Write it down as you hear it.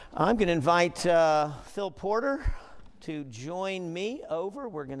I'm going to invite Phil Porter to join me over.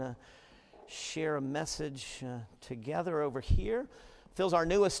 We're going to share a message together over here. Phil's our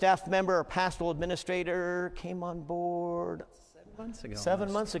newest staff member, our pastoral administrator, came on board 7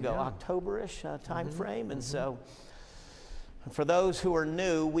 months ago, yeah. October-ish time frame. And so for those who are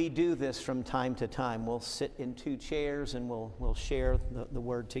new, we do this from time to time. We'll sit in two chairs and we'll share the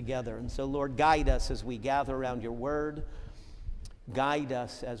word together. And so, Lord, guide us as we gather around your word. Guide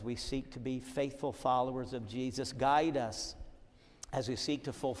us as we seek to be faithful followers of Jesus. Guide us as we seek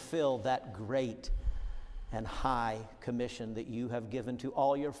to fulfill that great and high commission that you have given to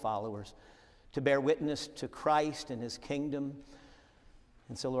all your followers, to bear witness to Christ and his kingdom.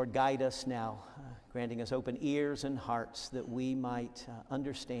 And so, Lord, guide us now, granting us open ears and hearts that we might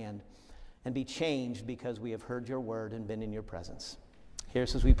understand and be changed because we have heard your word and been in your presence. Hear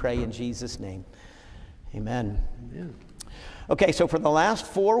us as we pray in Jesus' name. Amen. Amen. Okay, so for the last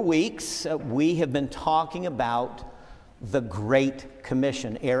 4 weeks, we have been talking about the Great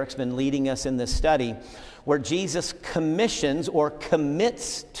Commission. Eric's been leading us in this study where Jesus commissions or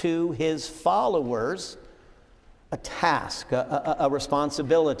commits to his followers a task, a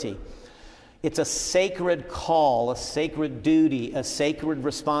responsibility. It's a sacred call, a sacred duty, a sacred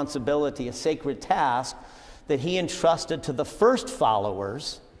responsibility, a sacred task that he entrusted to the first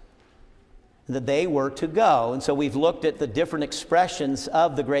followers that they were to go. And so we've looked at the different expressions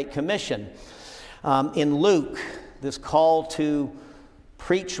of the Great Commission. In Luke, this call to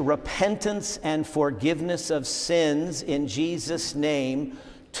preach repentance and forgiveness of sins in Jesus' name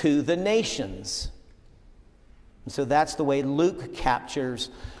to the nations. And so that's the way Luke captures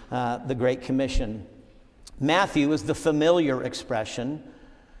the Great Commission. Matthew is the familiar expression.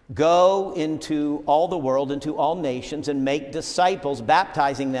 Go into all the world, into all nations, and make disciples,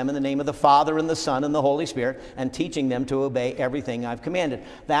 baptizing them in the name of the Father and the Son and the Holy Spirit, and teaching them to obey everything I've commanded.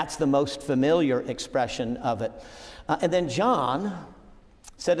 That's the most familiar expression of it. And then John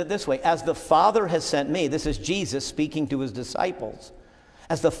said it this way: as the Father has sent me, this is Jesus speaking to his disciples,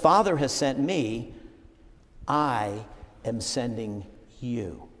 as the Father has sent me, I am sending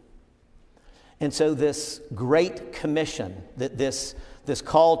you. And so this Great Commission, that this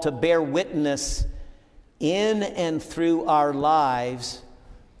call to bear witness in and through our lives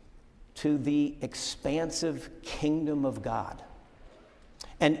to the expansive kingdom of God.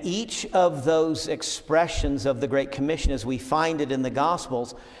 And each of those expressions of the Great Commission, as we find it in the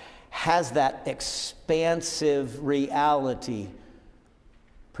Gospels, has that expansive reality.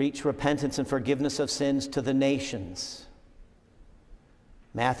 Preach repentance and forgiveness of sins to the nations.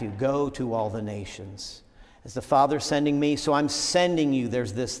 Matthew, go to all the nations. As the Father's sending me, so I'm sending you.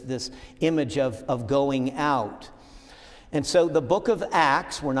 There's this image of going out. And so the book of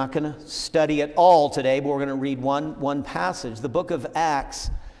Acts, we're not going to study it all today, but we're going to read one passage. The book of Acts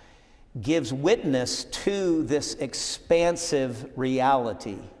gives witness to this expansive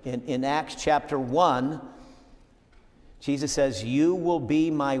reality. In Acts chapter 1, Jesus says, you will be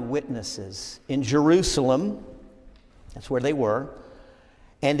my witnesses in Jerusalem, that's where they were,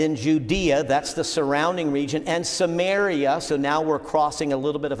 and in Judea, that's the surrounding region, and Samaria, so now we're crossing a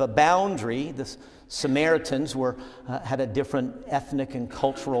little bit of a boundary. The Samaritans had a different ethnic and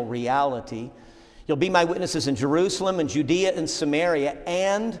cultural reality. You'll be my witnesses in Jerusalem and Judea and Samaria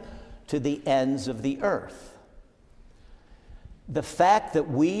and to the ends of the earth. The fact that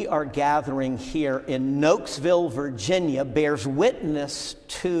we are gathering here in Nokesville, Virginia, bears witness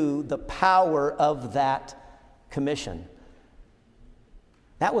to the power of that commission.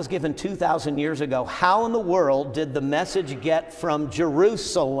 That was given 2,000 years ago. How in the world did the message get from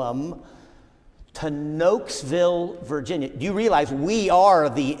Jerusalem to Nokesville, Virginia? Do you realize we are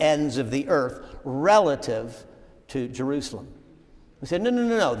the ends of the earth relative to Jerusalem? We said,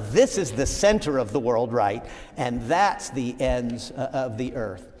 no. This is the center of the world, right? And that's the ends of the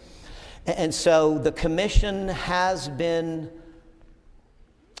earth. And so the commission has been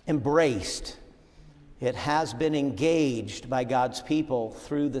embraced. It has been engaged by God's people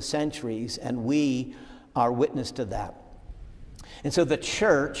through the centuries, and we are witness to that. And so the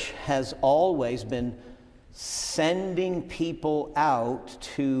church has always been sending people out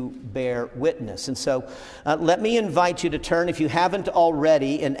to bear witness. And so let me invite you to turn, if you haven't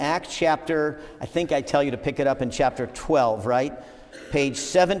already, in Acts chapter, I think I tell you to pick it up in chapter 12, right? Page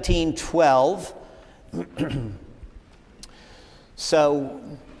 1712. So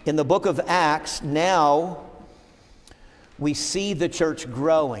in the book of Acts, now we see the church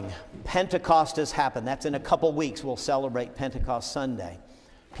growing. Pentecost has happened. That's in a couple weeks. We'll celebrate Pentecost Sunday.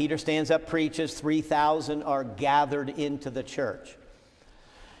 Peter stands up, preaches. 3,000 are gathered into the church.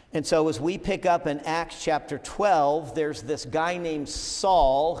 And so as we pick up in Acts chapter 12, there's this guy named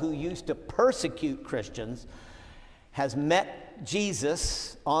Saul who used to persecute Christians, has met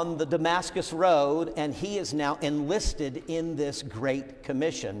Jesus on the Damascus road, and he is now enlisted in this great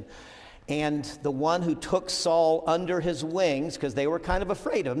commission. And the one who took Saul under his wings, because they were kind of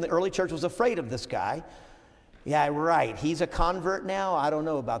afraid of him, the early church was afraid of this guy. Yeah, right, he's a convert now? I don't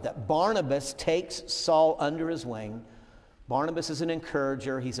know about that. Barnabas takes Saul under his wing. Barnabas is an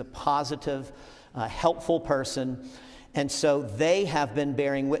encourager. He's a positive, helpful person. And so they have been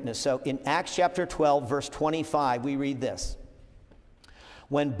bearing witness. So in Acts chapter 12, verse 25, we read this.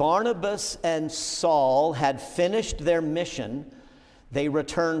 When Barnabas and Saul had finished their mission, they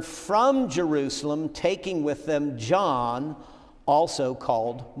returned from Jerusalem, taking with them John, also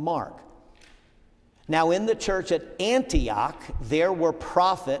called Mark. Now in the church at Antioch, there were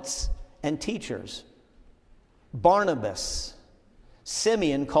prophets and teachers. Barnabas,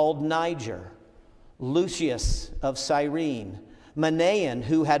 Simeon called Niger, Lucius of Cyrene, Manaen,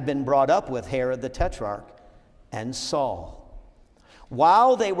 who had been brought up with Herod the Tetrarch, and Saul.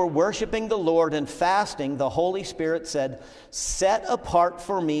 While they were worshiping the Lord and fasting, the Holy Spirit said, "Set apart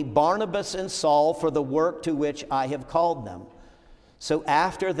for me Barnabas and Saul for the work to which I have called them." So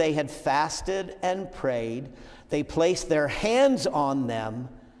after they had fasted and prayed, they placed their hands on them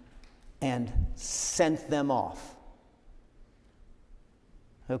and sent them off.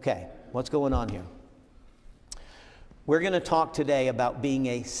 Okay, what's going on here? We're going to talk today about being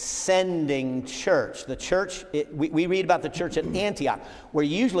a sending church. The church, we read about the church at Antioch. We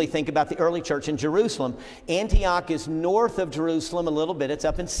usually think about the early church in Jerusalem. Antioch is north of Jerusalem a little bit. It's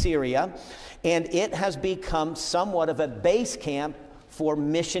up in Syria. And it has become somewhat of a base camp for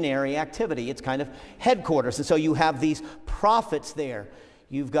missionary activity. It's kind of headquarters. And so you have these prophets there.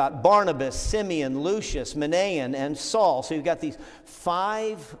 You've got Barnabas, Simeon, Lucius, Manaen, and Saul. So you've got these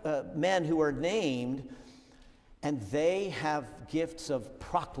 5 men who are named, and they have gifts of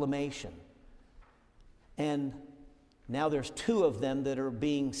proclamation. And now there's 2 of them that are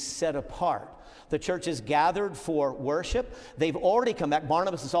being set apart. The church is gathered for worship. They've already come back.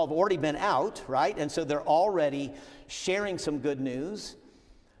 Barnabas and Saul have already been out, right? And so they're already sharing some good news.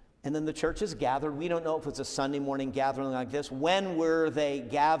 And then the church is gathered. We don't know if it's a Sunday morning gathering like this. When were they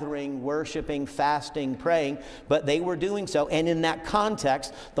gathering, worshiping, fasting, praying? But they were doing so. And in that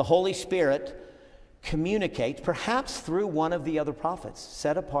context, the Holy Spirit communicates, perhaps through one of the other prophets,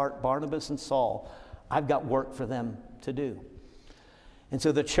 set apart Barnabas and Saul. I've got work for them to do. And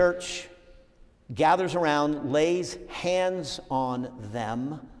so the church gathers around, lays hands on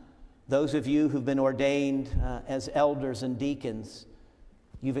them. Those of you who've been ordained as elders and deacons,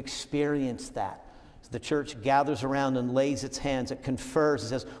 you've experienced that. The church gathers around and lays its hands. It confers. It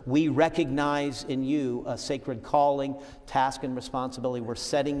says, we recognize in you a sacred calling, task, and responsibility. We're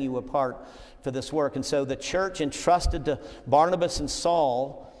setting you apart for this work. And so the church entrusted to Barnabas and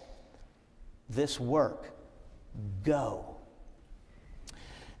Saul this work. Go.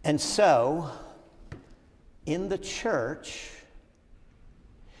 And so, in the church,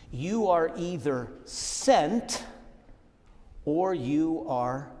 you are either sent or you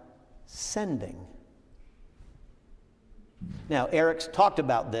are sending. Now, Eric's talked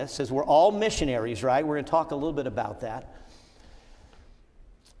about this, says we're all missionaries, right? We're going to talk a little bit about that.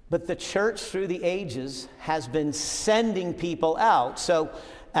 But the church through the ages has been sending people out. So,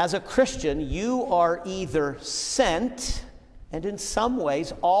 as a Christian, you are either sent, and in some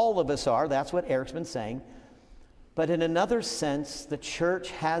ways, all of us are. That's what Eric's been saying. But in another sense, the church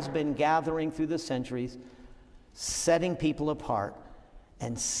has been gathering through the centuries, setting people apart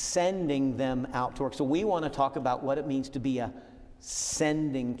and sending them out to work. So we want to talk about what it means to be a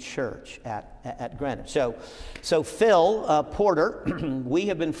sending church at Greenwich. So Phil Porter, we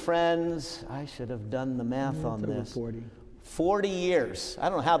have been friends, I should have done the math on this. 40 years. I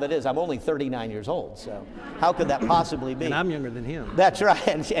don't know how that is. I'm only 39 years old, so how could that possibly be? And I'm younger than him. That's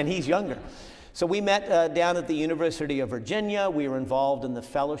right, and he's younger. So we met down at the University of Virginia. We were involved in the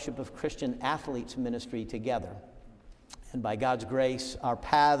Fellowship of Christian Athletes ministry together. And by God's grace, our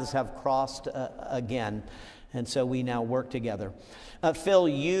paths have crossed again. And so we now work together. Phil,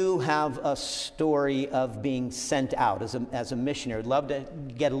 you have a story of being sent out as a missionary. I'd love to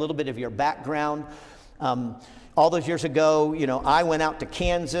get a little bit of your background. All those years ago, I went out to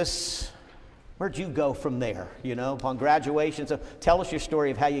Kansas. Where'd you go from there, upon graduation? So tell us your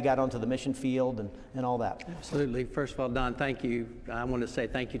story of how you got onto the mission field and all that. Absolutely. First of all, Don, thank you. I want to say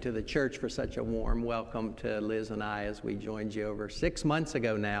thank you to the church for such a warm welcome to Liz and I as we joined you over 6 months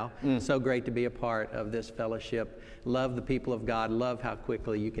ago now. So great to be a part of this fellowship. Love the people of God. Love how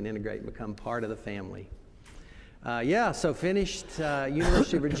quickly you can integrate and become part of the family. So finished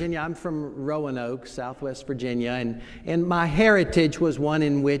University of Virginia. I'm from Roanoke, Southwest Virginia, and my heritage was one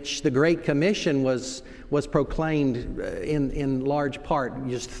in which the Great Commission was proclaimed in large part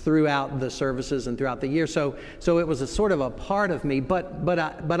just throughout the services and throughout the year. So it was a sort of a part of me, but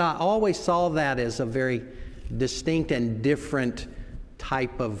I always saw that as a very distinct and different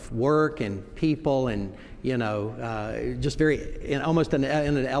type of work and people, and just very almost in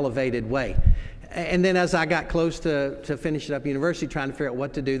an elevated way. And then as I got close to finishing up university, trying to figure out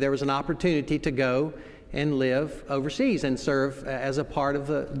what to do, there was an opportunity to go and live overseas and serve as a part of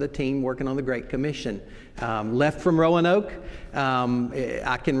the team working on the Great Commission. Left from Roanoke.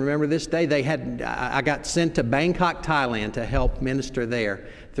 I can remember this day. I got sent to Bangkok, Thailand to help minister there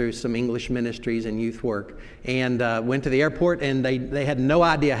through some English ministries and youth work. And went to the airport, and they had no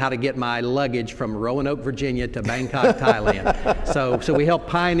idea how to get my luggage from Roanoke, Virginia to Bangkok, Thailand. So we helped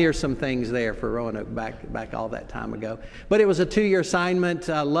pioneer some things there for Roanoke back all that time ago. But it was a 2-year assignment.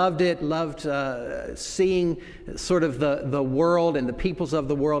 Loved it. Loved seeing sort of the world and the peoples of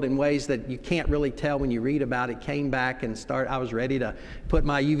the world in ways that you can't really tell when you read about it. Came back and I was ready to put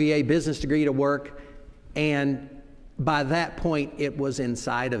my UVA business degree to work, and by that point it was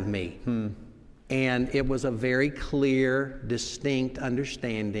inside of me. And it was a very clear, distinct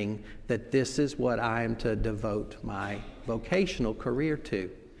understanding that this is what I am to devote my vocational career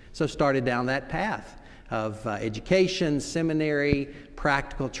to. So started down that path of education, seminary,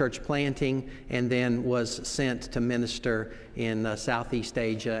 practical church planting, and then was sent to minister in Southeast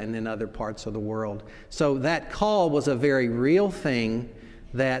Asia and in other parts of the world. So that call was a very real thing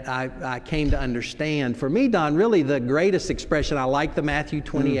that I came to understand. For me, Don, really the greatest expression, I like the Matthew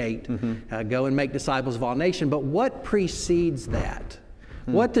 28, go and make disciples of all nations, but what precedes that?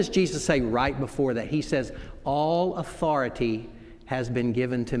 What does Jesus say right before that? He says, all authority has been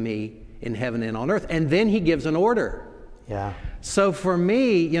given to me in heaven and on earth. And then he gives an order. Yeah. So for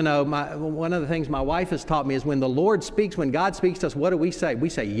me, one of the things my wife has taught me is when the Lord speaks, when God speaks to us, what do we say? We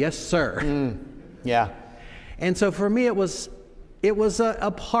say, yes, sir. Yeah. And so for me, it was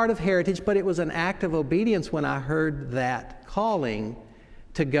a part of heritage, but it was an act of obedience when I heard that calling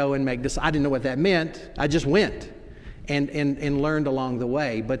to go and make disciples. I didn't know what that meant. I just went and learned along the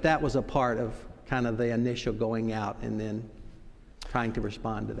way. But that was a part of kind of the initial going out and then trying to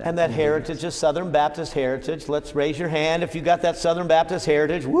respond to that. And that heritage is Southern Baptist heritage. Let's raise your hand if you got that Southern Baptist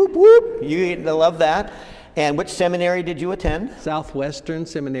heritage. Whoop, whoop. You love that. And which seminary did you attend? Southwestern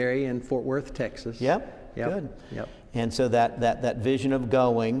Seminary in Fort Worth, Texas. Yep. Good. Yep. And so that vision of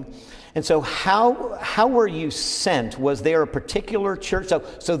going. And so how were you sent? Was there a particular church?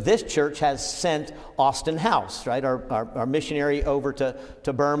 So this church has sent Austin House, right? Our missionary over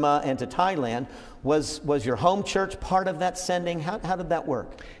to Burma and to Thailand. Was your home church part of that sending? How did that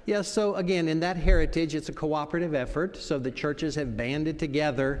work? Yeah, so again, in that heritage, it's a cooperative effort. So the churches have banded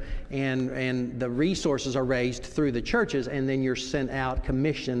together and the resources are raised through the churches, and then you're sent out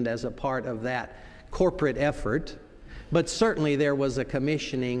commissioned as a part of that corporate effort. But certainly there was a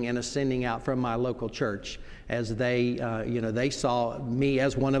commissioning and a sending out from my local church as they saw me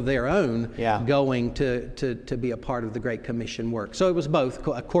as one of their own going to be a part of the Great Commission work. So it was both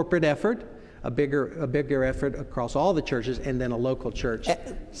a corporate effort, a bigger effort across all the churches, and then a local church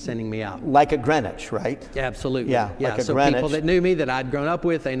sending me out. Like a Greenwich, right? Absolutely. Yeah. Like a so Greenwich. People that knew me, that I'd grown up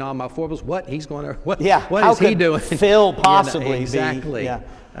with, they know my foibles. What he's going to? What How is he doing? Phil possibly exactly. be?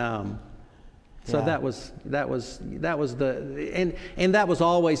 Yeah. So that was the and that was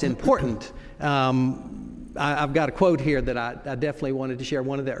always important. I've got a quote here that I definitely wanted to share.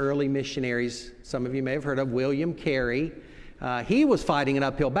 One of the early missionaries, some of you may have heard of, William Carey. He was fighting an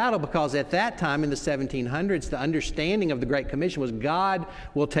uphill battle because at that time in the 1700s, the understanding of the Great Commission was God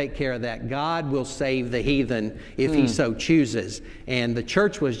will take care of that. God will save the heathen if he so chooses. And the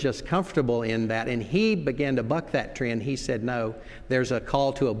church was just comfortable in that. And he began to buck that trend. He said, no, there's a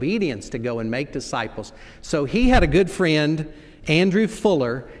call to obedience to go and make disciples. So he had a good friend, Andrew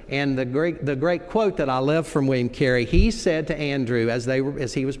Fuller, and the great quote that I love from William Carey. He said to Andrew as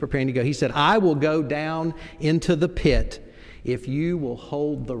he was preparing to go, he said, I will go down into the pit if you will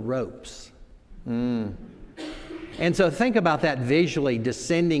hold the ropes. And so think about that visually,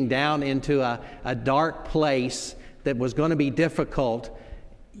 descending down into a dark place that was going to be difficult.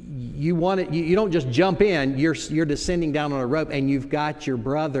 You don't just jump in, you're descending down on a rope, and you've got your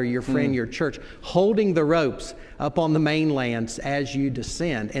brother, your friend, your church holding the ropes up on the mainlands as you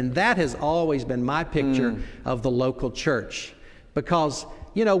descend. And that has always been my picture of the local church, because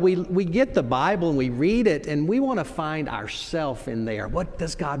you know, we get the Bible and we read it and we want to find ourselves in there. What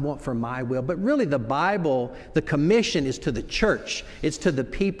does God want for my will? But really the Bible, the commission is to the church. It's to the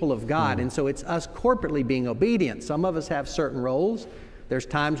people of God. And so it's us corporately being obedient. Some of us have certain roles. There's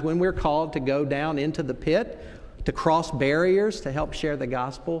times when we're called to go down into the pit, to cross barriers, to help share the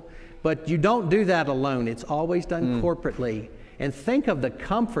gospel. But you don't do that alone. It's always done corporately. And think of the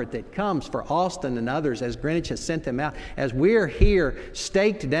comfort that comes for Austin and others as Greenwich has sent them out, as we're here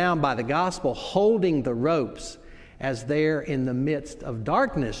staked down by the gospel, holding the ropes as they're in the midst of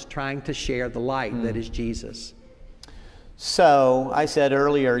darkness trying to share the light that is Jesus. So I said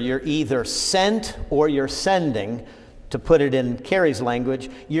earlier, you're either sent or you're sending. To put it in Carrie's language,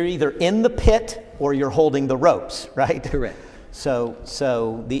 you're either in the pit or you're holding the ropes, right? Correct.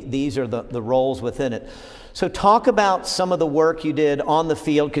 So these are the roles within it. So talk about some of the work you did on the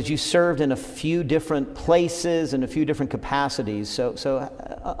field, because you served in a few different places and a few different capacities. So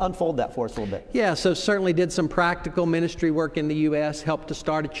unfold that for us a little bit. Yeah, so certainly did some practical ministry work in the U.S., helped to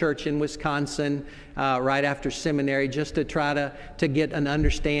start a church in Wisconsin right after seminary, just to try to get an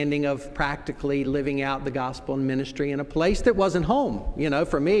understanding of practically living out the gospel and ministry in a place that wasn't home. You know,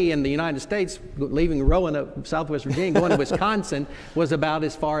 for me in the United States, leaving Roanoke, Southwest Virginia, going to Wisconsin was about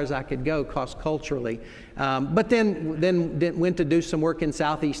as far as I could go cross-culturally. But then went to do some work in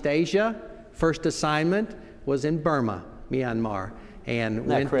Southeast Asia. First assignment was in Burma, Myanmar, and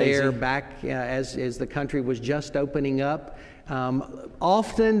went there back as the country was just opening up.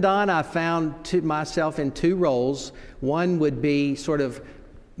 Often, Don, I found myself in two roles. One would be sort of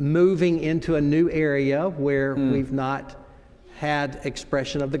moving into a new area where we've not had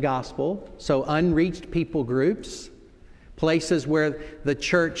expression of the gospel, so unreached people groups. Places where the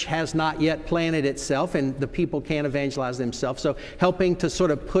church has not yet planted itself and the people can't evangelize themselves. So helping to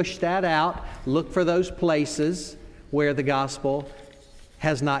sort of push that out, look for those places where the gospel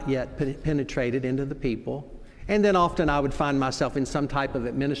has not yet penetrated into the people. And then often I would find myself in some type of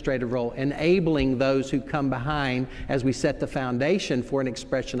administrative role, enabling those who come behind as we set the foundation for an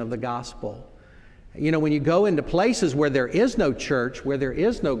expression of the gospel. You know, when you go into places where there is no church, where there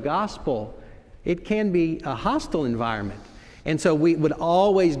is no gospel, it can be a hostile environment. And so we would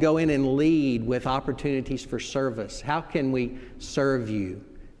always go in and lead with opportunities for service. How can we serve you?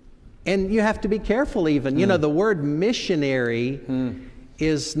 And you have to be careful even. You know, the word missionary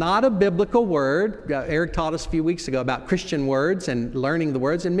is not a biblical word. Eric taught us a few weeks ago about Christian words and learning the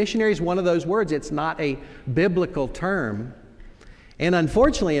words. And missionary is one of those words. It's not a biblical term. And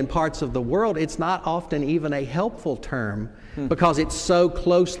unfortunately, in parts of the world, it's not often even a helpful term because it's so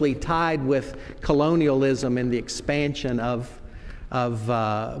closely tied with colonialism and the expansion of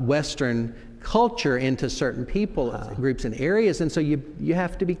Western culture into certain people, groups and areas. And so you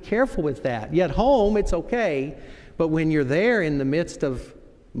have to be careful with that. Yet home, it's okay. But when you're there in the midst of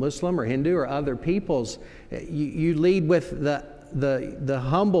Muslim or Hindu or other peoples, you lead with the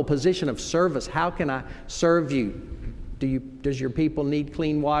humble position of service. How can I serve you? Does your people need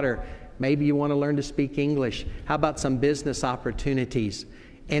clean water? Maybe you want to learn to speak English. How about some business opportunities?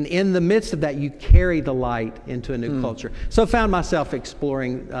 And in the midst of that, you carry the light into a new culture. So I found myself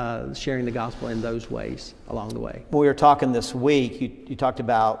exploring, sharing the gospel in those ways along the way. When we were talking this week, you talked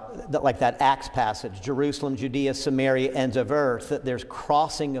about that Acts passage, Jerusalem, Judea, Samaria, ends of earth, that there's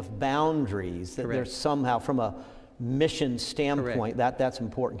crossing of boundaries, that there's somehow from a mission standpoint, that's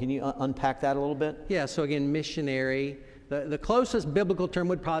important. Can you unpack that a little bit? Yeah, so again, missionary. The closest biblical term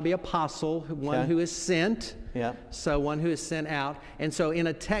would probably be apostle, one who is sent. Yeah. So one who is sent out. And so in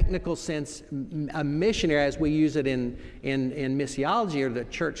a technical sense, a missionary, as we use it in missiology or the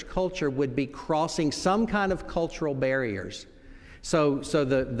church culture, would be crossing some kind of cultural barriers. So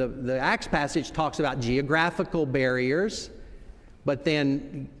the Acts passage talks about geographical barriers, but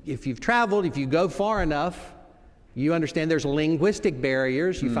then if you've traveled, if you go far enough, you understand there's linguistic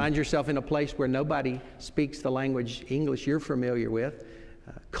barriers. You find yourself in a place where nobody speaks the language English you're familiar with.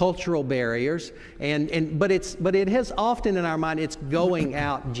 Cultural barriers, but it has often in our mind it's going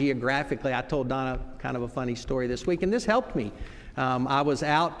out geographically. I told Donna kind of a funny story this week, and this helped me. I was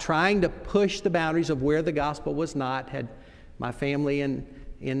out trying to push the boundaries of where the gospel was not. Had my family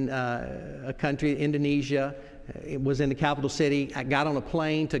in a country, Indonesia. It was in the capital city. I got on a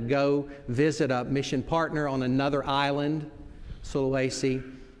plane to go visit a mission partner on another island, Sulawesi,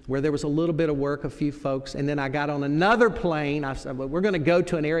 where there was a little bit of work, a few folks. And then I got on another plane. I said, well, we're going to go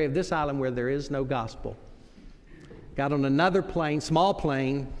to an area of this island where there is no gospel. Got on another plane, small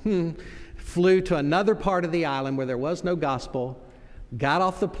plane, flew to another part of the island where there was no gospel. Got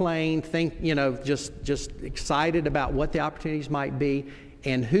off the plane, just excited about what the opportunities might be.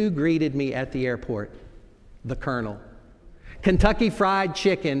 And who greeted me at the airport? The colonel. Kentucky Fried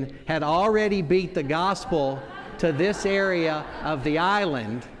Chicken had already beat the gospel to this area of the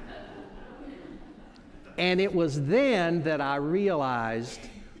island. And it was then that I realized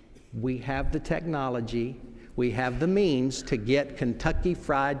we have the technology, we have the means to get Kentucky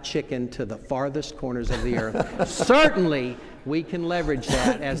Fried Chicken to the farthest corners of the earth. Certainly, we can leverage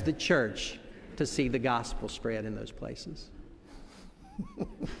that as the church to see the gospel spread in those places.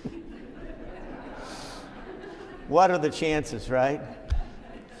 What are the chances, right?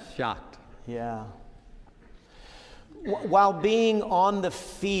 Shocked. Yeah. While being on the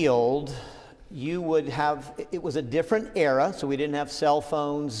field, you would have, it was a different era, so we didn't have cell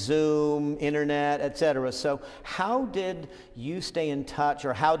phones, Zoom, internet, etc. So how did you stay in touch,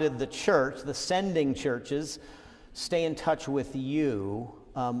 or how did the church, the sending churches, stay in touch with you?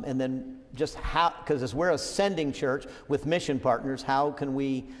 And then just how, because as we're a sending church with mission partners, how can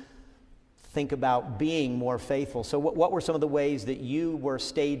we think about being more faithful? So what were some of the ways that you were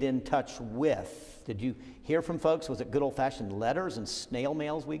stayed in touch with? Did you hear from folks? Was it good old-fashioned letters and snail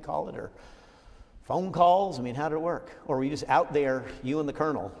mails, we call it, or phone calls? I mean, how did it work? Or were you just out there, you and the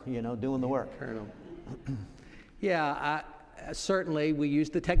colonel, doing the work? Colonel. Yeah, certainly we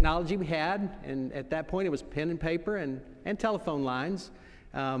used the technology we had, and at that point it was pen and paper and telephone lines.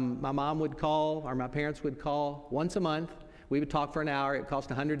 My mom would call, or my parents would call once a month. We would talk for an hour. It cost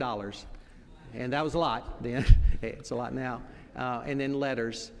 $100. And that was a lot then. It's a lot now. And then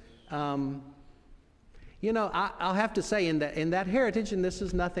letters. I'll have to say in that heritage, and this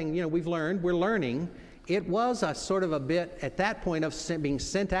is nothing, we're learning, it was a sort of a bit at that point of being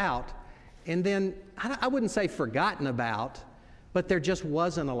sent out, and then I wouldn't say forgotten about, but there just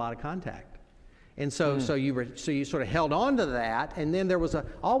wasn't a lot of contact. And so you sort of held on to that, and then there was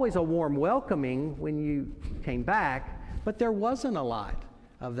always a warm welcoming when you came back, but there wasn't a lot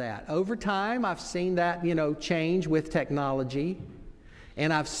of that. Over time, I've seen that, change with technology.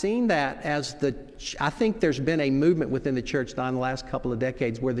 And I've seen that I think there's been a movement within the church in the last couple of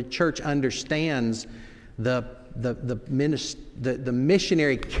decades where the church understands the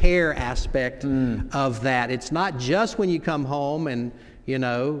missionary care aspect of that. It's not just when you come home and,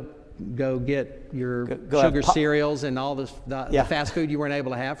 go get your sugar cereals and all the fast food you weren't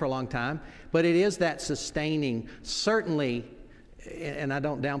able to have for a long time, but it is that sustaining, certainly, and I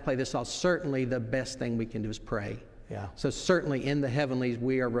don't downplay this all, certainly the best thing we can do is pray. Yeah. So certainly in the heavenlies,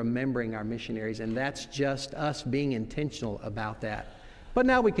 we are remembering our missionaries, and that's just us being intentional about that. But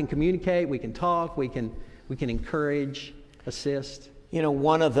now we can communicate, we can talk, we can encourage, assist.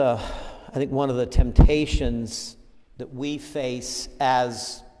 One of the temptations that we face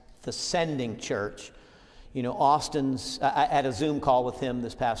as the sending church, Austin's, I had a Zoom call with him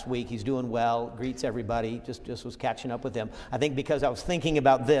this past week. He's doing well, greets everybody, just was catching up with him. I think because I was thinking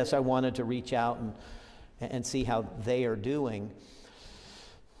about this, I wanted to reach out and see how they are doing.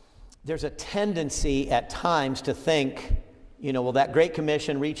 There's a tendency at times to think, that Great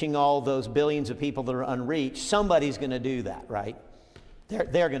Commission, reaching all those billions of people that are unreached, somebody's going to do that, right?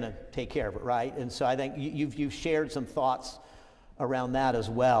 They're going to take care of it, right? And so I think you've shared some thoughts around that as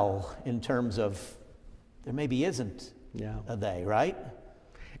well, in terms of there maybe isn't a they, right?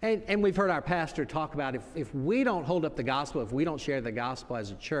 And we've heard our pastor talk about if we don't hold up the gospel, if we don't share the gospel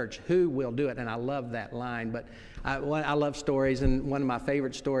as a church, who will do it? And I love that line. But I love stories, and one of my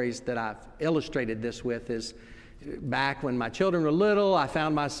favorite stories that I've illustrated this with is back when my children were little, I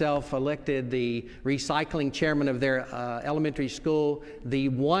found myself elected the recycling chairman of their elementary school. The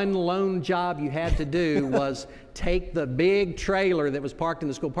one lone job you had to do was take the big trailer that was parked in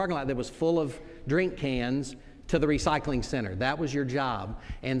the school parking lot that was full of drink cans to the recycling center. That was your job.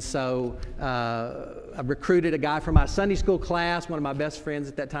 And so I recruited a guy from my Sunday school class, one of my best friends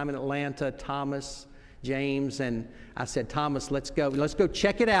at that time in Atlanta, Thomas James, and I said, Thomas, let's go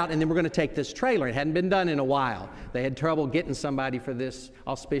check it out, and then we're going to take this trailer. It hadn't been done in a while. They had trouble getting somebody for this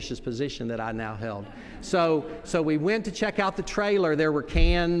auspicious position that I now held. So we went to check out the trailer. There were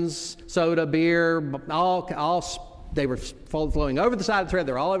cans, soda, beer, all they were flowing over the side of the trailer.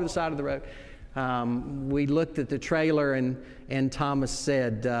 They were all over the side of the road. We looked at the trailer, and Thomas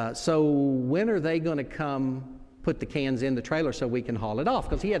said, so when are they going to come put the cans in the trailer so we can haul it off?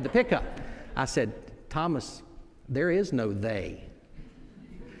 Because he had the pickup. I said, Thomas, there is no they.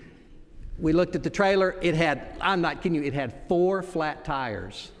 We looked at the trailer. It had, I'm not kidding you, it had 4 flat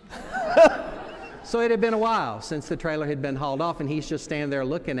tires. So it had been a while since the trailer had been hauled off, and he's just standing there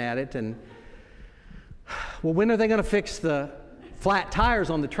looking at it. And, well, when are they going to fix the flat tires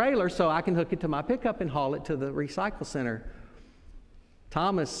on the trailer so I can hook it to my pickup and haul it to the recycle center?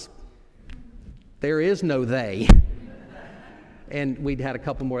 Thomas, there is no they. And we'd had a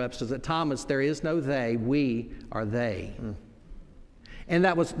couple more episodes. Thomas, there is no they. We are they. And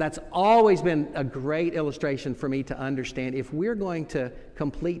that's always been a great illustration for me to understand. If we're going to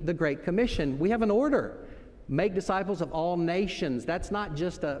complete the Great Commission, we have an order. Make disciples of all nations. That's not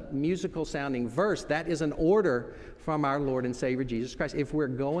just a musical sounding verse. That is an order from our Lord and Savior Jesus Christ. If we're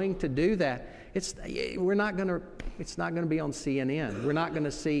going to do that, it's not going to be on CNN. We're not going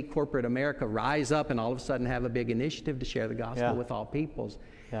to see corporate America rise up and all of a sudden have a big initiative to share the gospel with all peoples.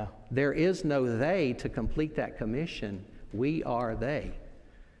 Yeah. There is no they to complete that commission. We are they.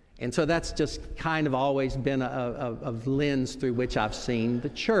 And so that's just kind of always been a lens through which I've seen the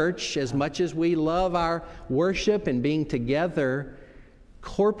church. As much as we love our worship and being together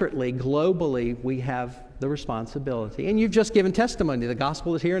corporately, globally, we have the responsibility. And you've just given testimony. The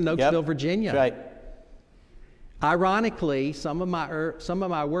gospel is here in Oaksville, Virginia. Right. Ironically, some of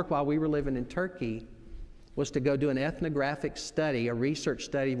my work while we were living in Turkey was to go do an ethnographic study, a research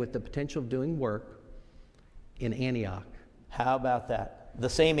study with the potential of doing work in Antioch. How about that? The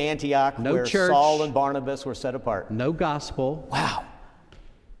same Antioch where church, Saul and Barnabas were set apart. No gospel. Wow.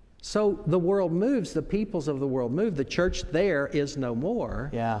 So the world moves, the peoples of the world move. The church there is no more.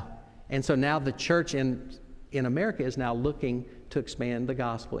 Yeah. And so now the church in America is now looking to expand the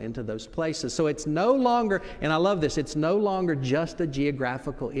gospel into those places. So it's no longer, and I love this, it's no longer just a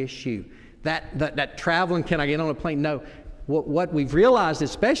geographical issue. That traveling, can I get on a plane? No. What we've realized,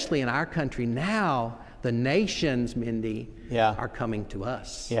 especially in our country now, the nations, Mindy, are coming to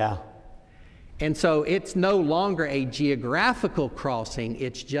us. Yeah. And so it's no longer a geographical crossing.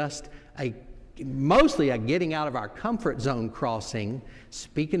 It's just mostly a getting out of our comfort zone crossing,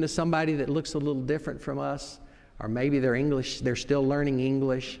 speaking to somebody that looks a little different from us, or maybe they're still learning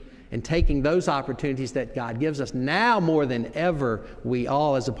English, and taking those opportunities that God gives us. Now more than ever, we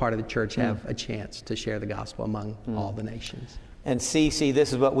all as a part of the church have a chance to share the gospel among all the nations. And Cece,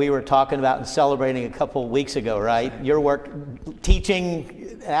 this is what we were talking about and celebrating a couple of weeks ago, right? Your work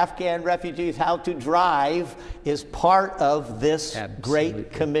teaching Afghan refugees how to drive is part of this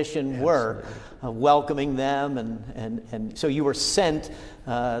Great Commission work, welcoming them. And so you were sent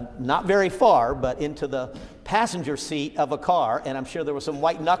not very far, but into the passenger seat of a car. And I'm sure there was some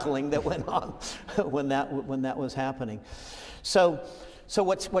white knuckling that went on when that was happening. So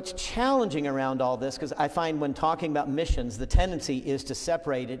what's challenging around all this, because I find when talking about missions, the tendency is to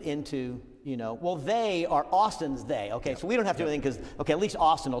separate it into, well, they are Austin's they. Okay, so we don't have to do anything because, okay, at least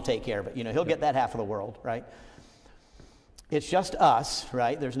Austin will take care of it. He'll get that half of the world, right? It's just us,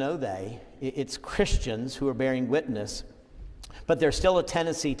 right? There's no they. It's Christians who are bearing witness. But there's still a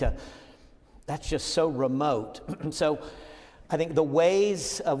tendency that's just so remote. So I think the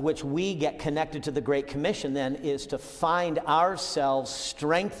ways of which we get connected to the Great Commission then is to find ourselves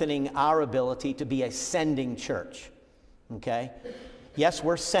strengthening our ability to be a sending church, okay? Yes,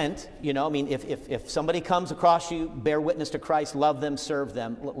 we're sent, if somebody comes across you, bear witness to Christ, love them, serve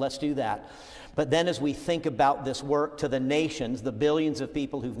them, let's do that. But then as we think about this work to the nations, the billions of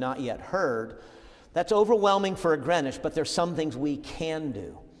people who've not yet heard, that's overwhelming for a Greenwich, but there's some things we can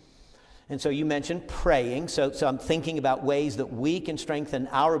do. And so you mentioned praying, so I'm thinking about ways that we can strengthen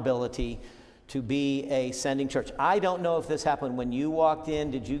our ability to be a sending church. I don't know if this happened when you walked in.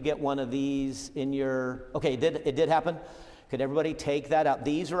 Did you get one of these in your... Okay, it did happen? Could everybody take that out?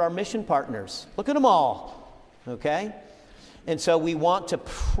 These are our mission partners. Look at them all, okay? And so we want to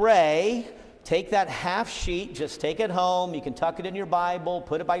pray. Take that half sheet, just take it home. You can tuck it in your Bible,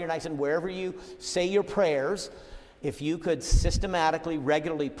 put it by your nightstand, wherever you say your prayers. If you could systematically,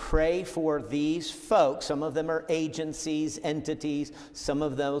 regularly pray for these folks, some of them are agencies, entities, some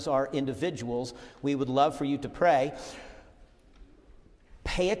of those are individuals, we would love for you to pray.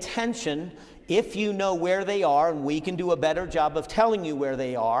 Pay attention if you know where they are, and we can do a better job of telling you where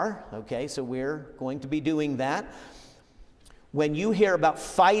they are. Okay, so we're going to be doing that. When you hear about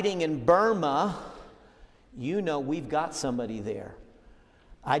fighting in Burma, you know we've got somebody there.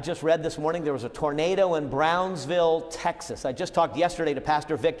 I just read this morning there was a tornado in Brownsville, Texas. I just talked yesterday to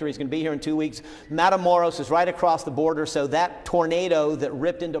Pastor Victor. He's going to be here in 2 weeks. Matamoros is right across the border, so that tornado that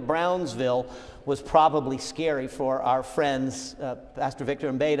ripped into Brownsville was probably scary for our friends, Pastor Victor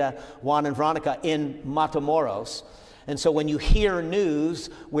and Beta, Juan and Veronica, in Matamoros. And so when you hear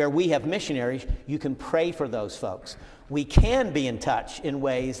news where we have missionaries, you can pray for those folks. We can be in touch in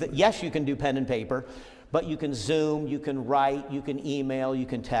ways that, yes, you can do pen and paper, but you can Zoom, you can write, you can email, you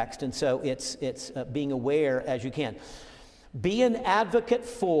can text, and so it's being aware as you can. Be an advocate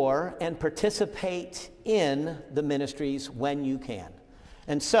for and participate in the ministries when you can.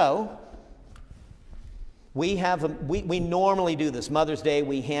 And so, we normally do this. Mother's Day,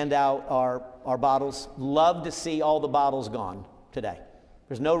 we hand out our bottles. Love to see all the bottles gone today.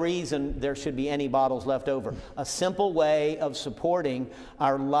 There's no reason there should be any bottles left over. A simple way of supporting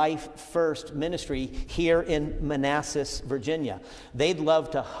our Life First ministry here in Manassas, Virginia. They'd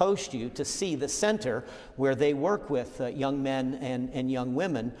love to host you to see the center where they work with young men and young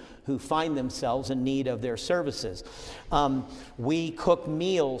women who find themselves in need of their services. We cook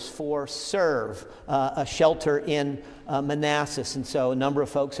meals for Serve, a shelter in Manassas, and so a number of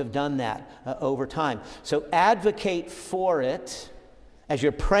folks have done that over time. So advocate for it. As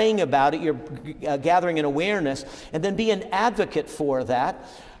you're praying about it, you're gathering an awareness, and then be an advocate for that.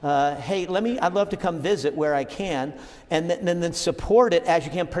 Hey, I'd love to come visit where I can, and then support it as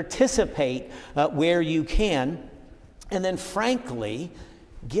you can, participate where you can, and then frankly,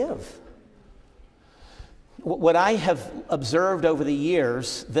 give. What I have observed over the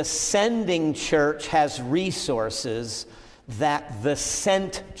years, the sending church has resources that the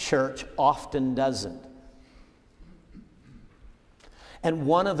sent church often doesn't. And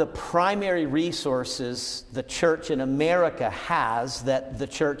one of the primary resources the church in America has that the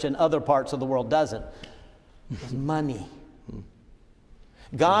church in other parts of the world doesn't is money.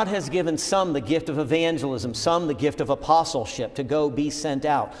 God has given some the gift of evangelism, some the gift of apostleship, to go be sent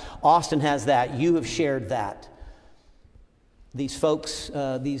out. Austin has that. You have shared that. These folks,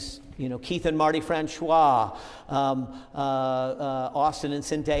 Keith and Marty Francois, Austin and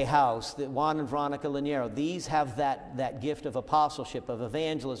Cinte House, Juan and Veronica Laniero, these have that gift of apostleship, of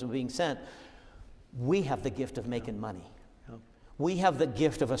evangelism, being sent. We have the gift of making money. We have the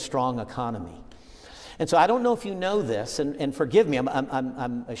gift of a strong economy. And so I don't know if you know this, and forgive me,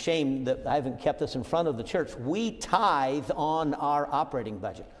 I'm ashamed that I haven't kept this in front of the church. We tithe on our operating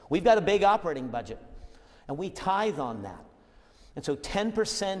budget. We've got a big operating budget, and we tithe on that. And so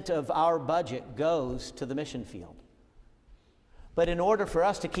 10% of our budget goes to the mission field. But in order for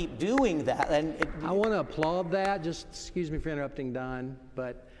us to keep doing that, I want to applaud that. Just excuse me for interrupting, Don,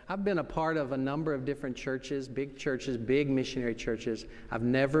 but I've been a part of a number of different churches, big missionary churches. I've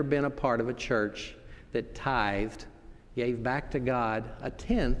never been a part of a church that tithed, gave back to God a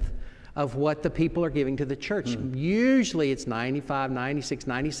tenth of what the people are giving to the church. Usually it's 95, 96,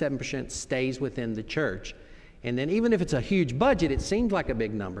 97% stays within the church. And then even if it's a huge budget, it seems like a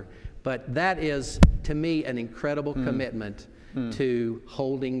big number. But that is, to me, an incredible commitment to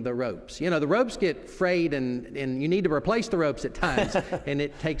holding the ropes. You know, the ropes get frayed and you need to replace the ropes at times. And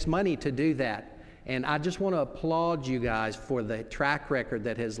it takes money to do that. And I just want to applaud you guys for the track record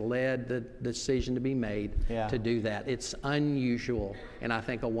that has led the decision to be made to do that. It's unusual and I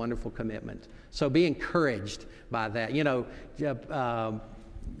think a wonderful commitment. So be encouraged by that. You know,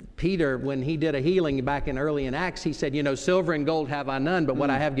 Peter, when he did a healing back early in Acts, he said, silver and gold have I none, but what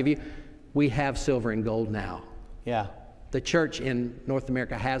I have give you. We have silver and gold now. Yeah. The church in North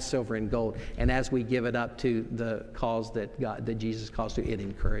America has silver and gold, and as we give it up to the cause that Jesus calls to, it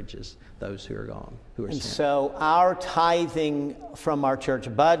encourages those who are gone, who are sent. So our tithing from our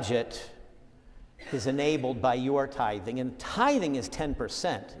church budget is enabled by your tithing, and tithing is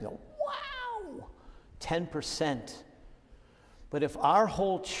 10%. Wow, 10%. But if our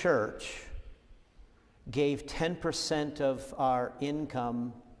whole church gave 10% of our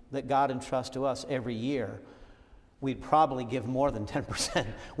income that God entrusts to us every year, we'd probably give more than 10%.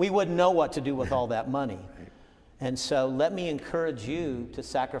 We wouldn't know what to do with all that money. And so let me encourage you to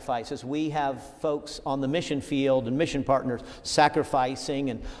sacrifice. As we have folks on the mission field and mission partners sacrificing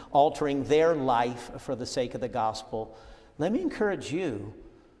and altering their life for the sake of the gospel, let me encourage you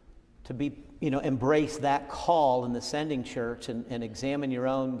to be embrace that call in the sending church and examine your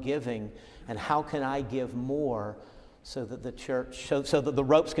own giving and how can I give more so that the church, so that the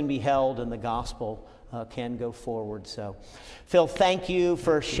ropes can be held and the gospel can go forward. So, Phil, thank you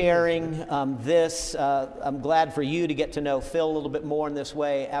for sharing this. I'm glad for you to get to know Phil a little bit more in this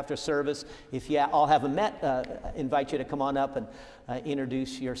way after service. If you all haven't met, invite you to come on up and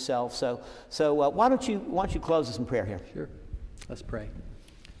introduce yourself. So why don't you close us in prayer here? Sure. Let's pray.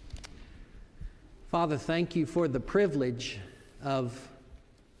 Father, thank you for the privilege of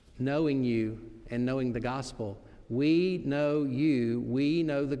knowing you and knowing the gospel. We know you, we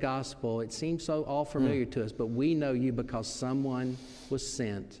know the gospel. It seems so all familiar to us, but we know you because someone was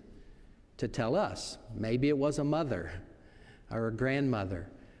sent to tell us. Maybe it was a mother or a grandmother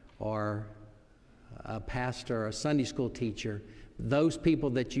or a pastor or a Sunday school teacher, those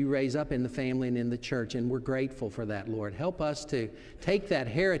people that you raise up in the family and in the church, and we're grateful for that, Lord. Help us to take that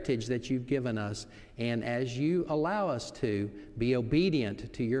heritage that you've given us, and as you allow us to, be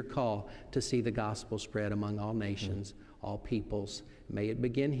obedient to your call to see the gospel spread among all nations, all peoples. May it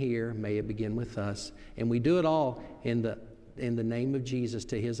begin here, may it begin with us, and we do it all in the name of Jesus,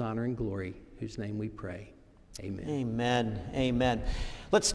 to his honor and glory, whose name we pray. Amen. Amen. Amen. Let's